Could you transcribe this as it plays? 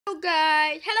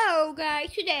Hello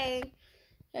guys, today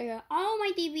I got all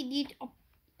my DVDs of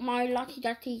my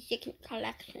Dottie second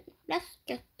collection. Let's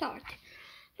get started.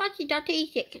 Dottie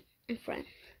second and friends.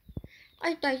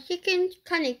 I die chickens,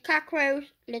 cunning cockroach,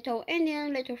 little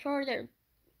Indian, little soldier,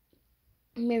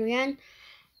 Marianne,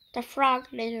 the frog,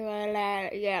 little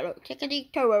yellow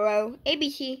chickadee, Tororo,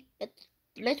 ABC,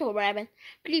 little rabbit,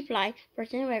 pretty fly,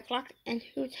 person red clock, and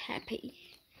who's happy.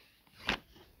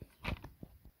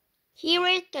 Here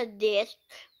is the disc.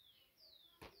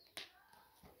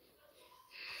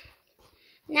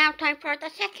 Now time for the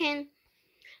second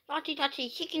Dottie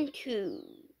Chicken 2.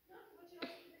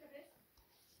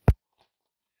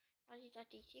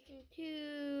 Dottie Chicken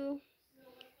 2.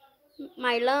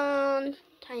 My lunch,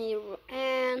 tiny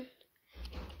ant.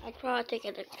 I try to take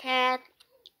a cat,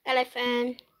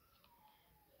 elephant,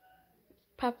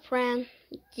 pup friend,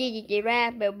 Gigi the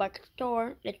rat, Bill Buck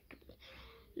store,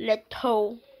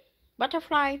 little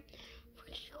butterfly,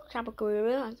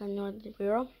 gorilla, I don't know the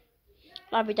gorilla.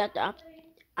 Lobby that up.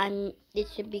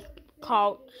 This should be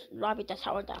called Lobby the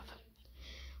sour duff.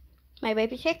 My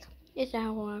baby chick is that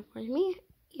one for me.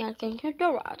 Yeah, can you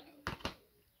do it?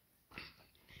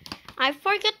 I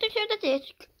forgot to show the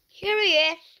disc. Here he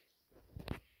is.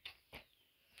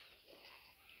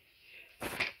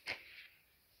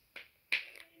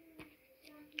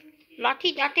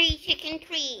 Dottie Chicken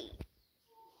 3.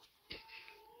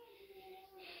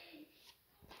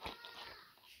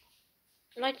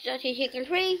 Dottie Chicken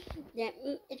 3. Then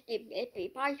it's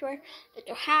the password.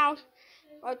 Little house.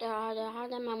 Or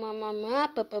the mama,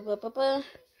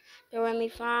 the Remy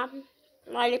farm,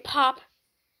 lollipop,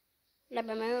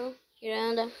 Labamo,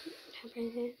 Yolanda,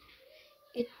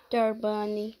 it's their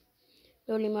bunny,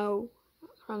 Lolimo,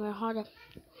 from her heart.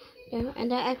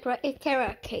 And the extra is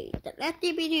carrot cake. The last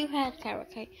DVD has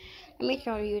carrot cake. Let me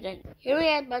show you that. Here we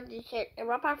are, but this is a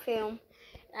rubber film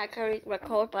that carries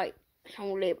record by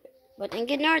some lip. But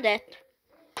ignore that.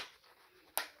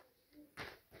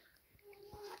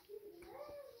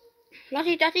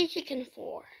 Dottie Chicken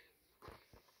 4.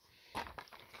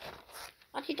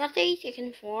 Dottie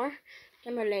Chicken 4.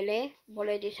 Lele,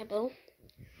 boleh disable.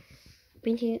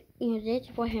 Pinting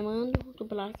music for Hemando to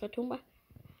block the tumba.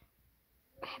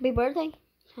 Happy birthday,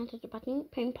 Santa the Button,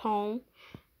 ping pong.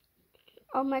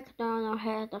 Oh, McDonald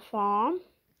has a farm.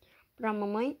 From a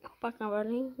mine, back over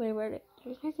where a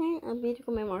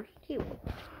beautiful memory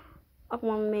of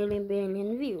 1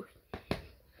 billion views.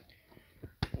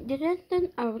 The rest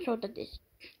I will show the disc.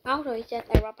 Also, it says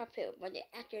a rubber film, but they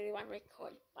actually was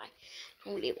recorded by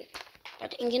some lyrics.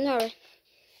 But ignore it.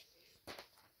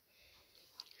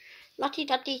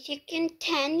 Dottie Chicken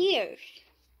 10 years.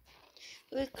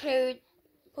 We could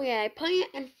put a point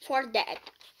and for that.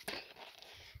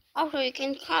 Also, you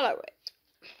can color it.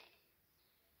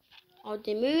 All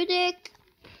the music.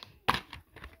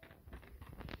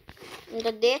 And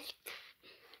the disc.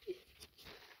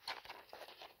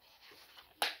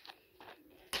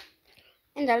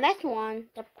 And the last one,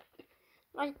 the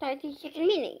Dottie Chicken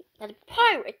Mini, the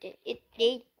pirated. It's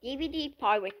the DVD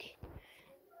pirated.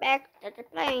 Back to the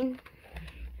plane.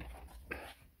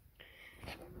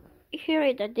 Here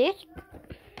is the disc.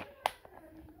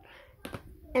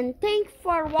 And thanks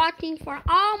for watching for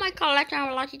all my collection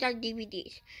of Lottie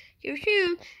DVDs. See you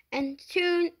soon. And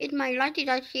soon is my Lottie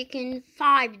Chicken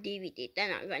 5 DVD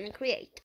that I'm gonna create.